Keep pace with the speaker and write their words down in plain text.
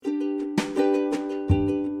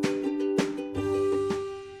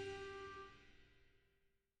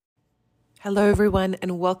Hello, everyone,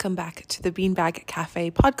 and welcome back to the Beanbag Cafe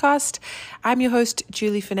podcast. I'm your host,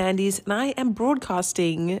 Julie Fernandez, and I am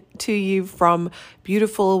broadcasting to you from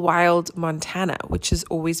beautiful, wild Montana, which has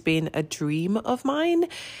always been a dream of mine.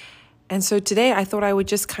 And so today I thought I would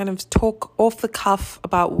just kind of talk off the cuff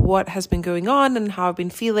about what has been going on and how I've been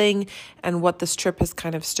feeling and what this trip has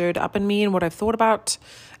kind of stirred up in me and what I've thought about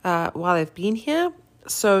while I've been here.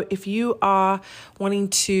 So if you are wanting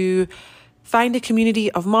to find a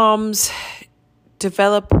community of moms,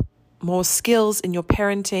 develop more skills in your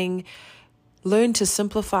parenting, learn to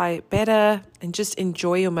simplify better, and just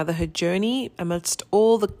enjoy your motherhood journey amidst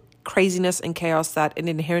all the craziness and chaos that it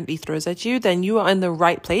inherently throws at you, then you are in the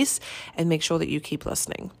right place, and make sure that you keep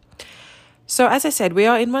listening. So as I said, we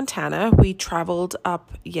are in Montana. We traveled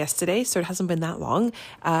up yesterday, so it hasn't been that long.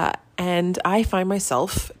 And I find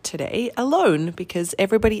myself today alone because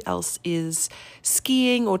everybody else is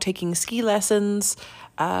skiing or taking ski lessons.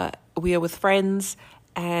 We are with friends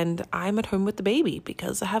and I'm at home with the baby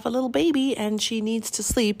because I have a little baby and she needs to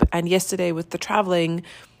sleep. And yesterday with the traveling,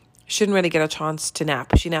 she didn't really get a chance to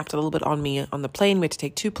nap. She napped a little bit on me on the plane. We had to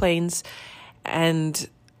take 2 planes. And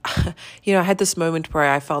I had this moment where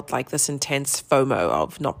I felt like this intense FOMO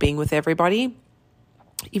of not being with everybody,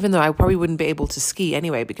 even though I probably wouldn't be able to ski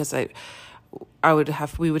anyway, because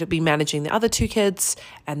we would be managing the other 2 kids.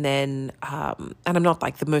 And then, and I'm not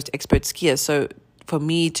like the most expert skier. So for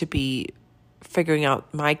me to be figuring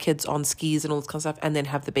out my kids on skis and all this kind of stuff, and then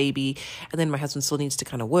have the baby, and then my husband still needs to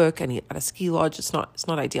kind of work and at a ski lodge, it's not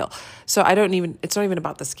ideal. So it's not even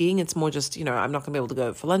about the skiing. It's more just, I'm not gonna be able to go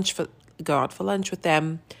out for lunch with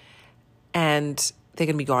them, and they're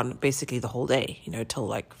gonna be gone basically the whole day, till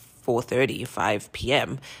like 4:30, 5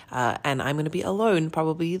 p.m. And I'm gonna be alone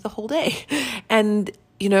probably the whole day. And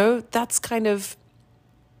that's kind of,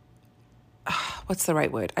 what's the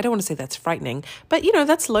right word? I don't want to say that's frightening, but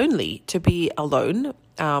that's lonely to be alone,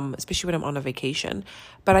 especially when I'm on a vacation.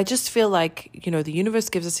 But I just feel like, the universe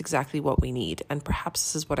gives us exactly what we need. And perhaps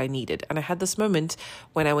this is what I needed. And I had this moment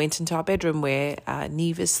when I went into our bedroom where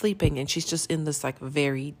Neve is sleeping and she's just in this like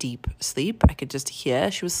very deep sleep. I could just hear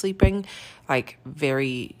she was sleeping, like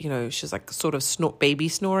very, she's like sort of baby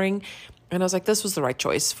snoring. And I was like, this was the right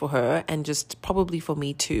choice for her and just probably for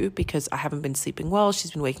me too, because I haven't been sleeping well.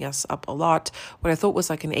 She's been waking us up a lot. What I thought was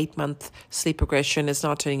like an 8-month sleep regression is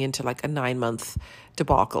now turning into like a 9-month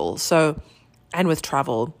debacle. So, and with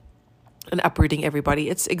travel and uprooting everybody,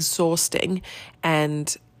 it's exhausting.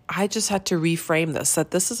 And I just had to reframe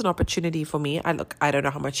that this is an opportunity for me. I don't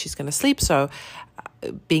know how much she's going to sleep. So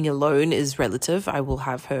being alone is relative. I will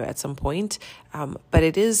have her at some point. But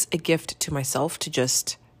it is a gift to myself to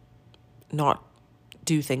just not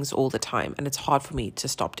do things all the time. And it's hard for me to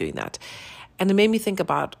stop doing that. And it made me think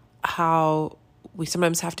about how we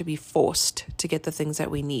sometimes have to be forced to get the things that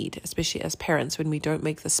we need, especially as parents, when we don't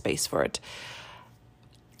make the space for it.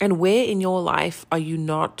 And where in your life are you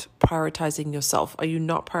not prioritizing yourself? Are you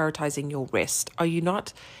not prioritizing your rest?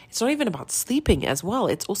 It's not even about sleeping as well.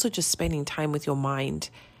 It's also just spending time with your mind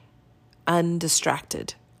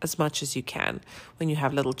undistracted as much as you can when you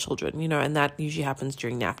have little children, and that usually happens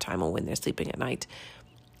during nap time or when they're sleeping at night.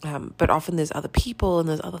 But often there's other people and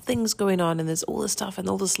there's other things going on and there's all this stuff and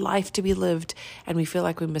all this life to be lived and we feel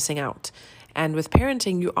like we're missing out. And with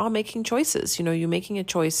parenting, you are making choices. You're making a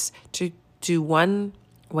choice to do one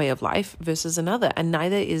way of life versus another, and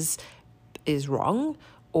neither is wrong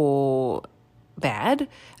or bad.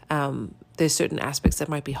 There's certain aspects that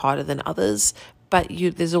might be harder than others, but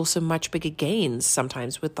there's also much bigger gains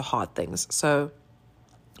sometimes with the hard things. So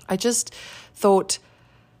I just thought,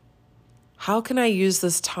 how can I use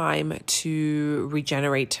this time to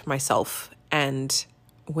regenerate myself? And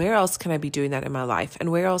where else can I be doing that in my life?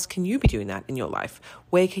 And where else can you be doing that in your life?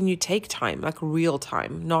 Where can you take time, like real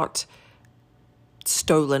time, not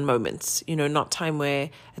stolen moments, not time where,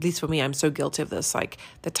 at least for me, I'm so guilty of this, like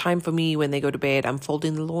the time for me when they go to bed, I'm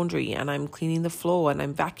folding the laundry and I'm cleaning the floor and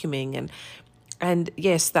I'm vacuuming and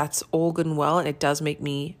yes, that's all good and well, and it does make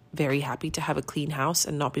me very happy to have a clean house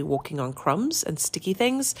and not be walking on crumbs and sticky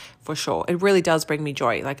things, for sure. It really does bring me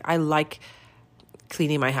joy. Like, I like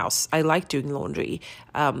cleaning my house. I like doing laundry.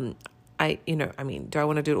 Do I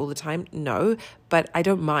want to do it all the time? No, but I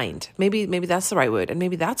don't mind. Maybe that's the right word, and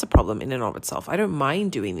maybe that's a problem in and of itself. I don't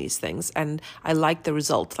mind doing these things, and I like the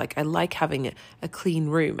result. Like, I like having a clean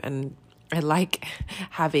room, and I like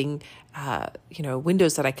having,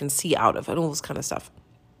 windows that I can see out of and all this kind of stuff.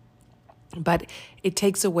 But it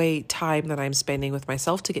takes away time that I'm spending with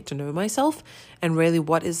myself to get to know myself. And really,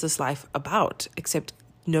 what is this life about except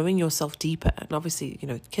knowing yourself deeper? And obviously,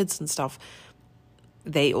 kids and stuff,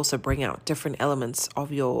 they also bring out different elements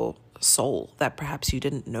of your soul that perhaps you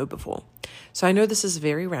didn't know before. So I know this is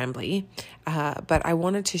very rambly, but I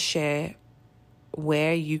wanted to share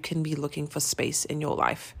where you can be looking for space in your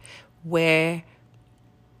life, where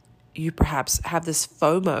you perhaps have this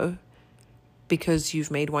FOMO because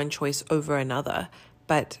you've made one choice over another,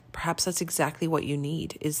 but perhaps that's exactly what you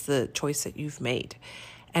need, is the choice that you've made.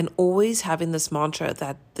 And always having this mantra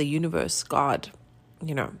that the universe, God,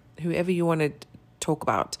 whoever you want to talk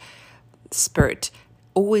about, spirit,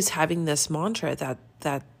 always having this mantra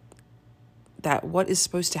that what is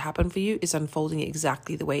supposed to happen for you is unfolding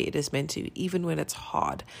exactly the way it is meant to, even when it's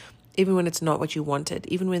hard, even when it's not what you wanted,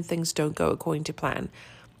 even when things don't go according to plan.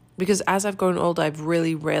 Because as I've grown older, I've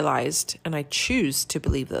really realized, and I choose to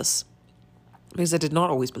believe this, because I did not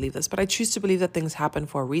always believe this, but I choose to believe that things happen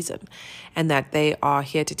for a reason and that they are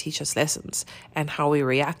here to teach us lessons, and how we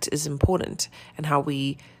react is important, and how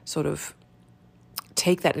we sort of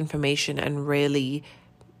take that information and really,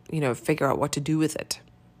 figure out what to do with it.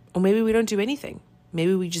 Or maybe we don't do anything.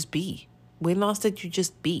 Maybe we just be. When last did you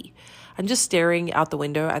just be? I'm just staring out the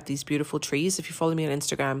window at these beautiful trees. If you follow me on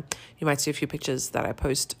Instagram, you might see a few pictures that I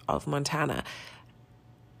post of Montana.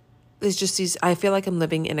 There's just these, I feel like I'm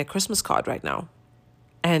living in a Christmas card right now.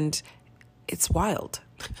 And it's wild.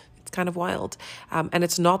 It's kind of wild. And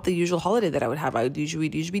it's not the usual holiday that I would have. We'd usually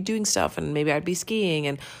be doing stuff, and maybe I'd be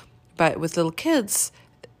skiing. But with little kids,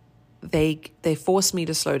 they force me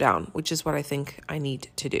to slow down, which is what I think I need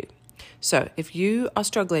to do. So if you are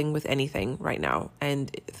struggling with anything right now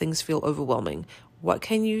and things feel overwhelming, what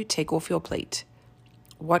can you take off your plate?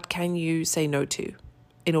 What can you say no to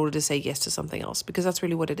in order to say yes to something else? Because that's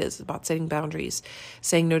really what it is, about setting boundaries,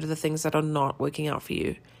 saying no to the things that are not working out for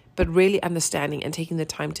you, but really understanding and taking the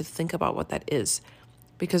time to think about what that is.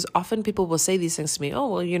 Because often people will say these things to me, oh,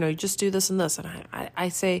 well, just do this and this. And I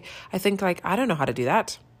think I don't know how to do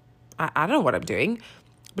that. I don't know what I'm doing.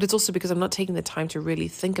 But it's also because I'm not taking the time to really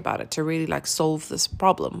think about it, to really solve this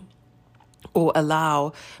problem, or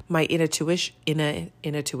allow my inner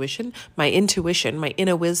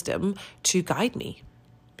wisdom to guide me.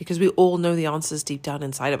 Because we all know the answers deep down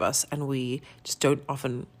inside of us, and we just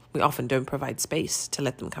often don't provide space to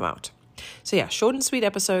let them come out. So yeah, short and sweet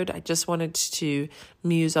episode. I just wanted to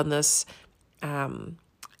muse on this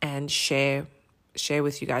and share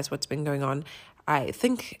with you guys what's been going on. I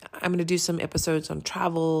think I'm going to do some episodes on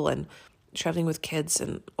travel and traveling with kids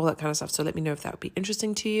and all that kind of stuff. So let me know if that would be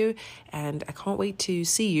interesting to you. And I can't wait to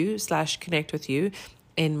see you / connect with you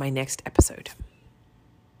in my next episode.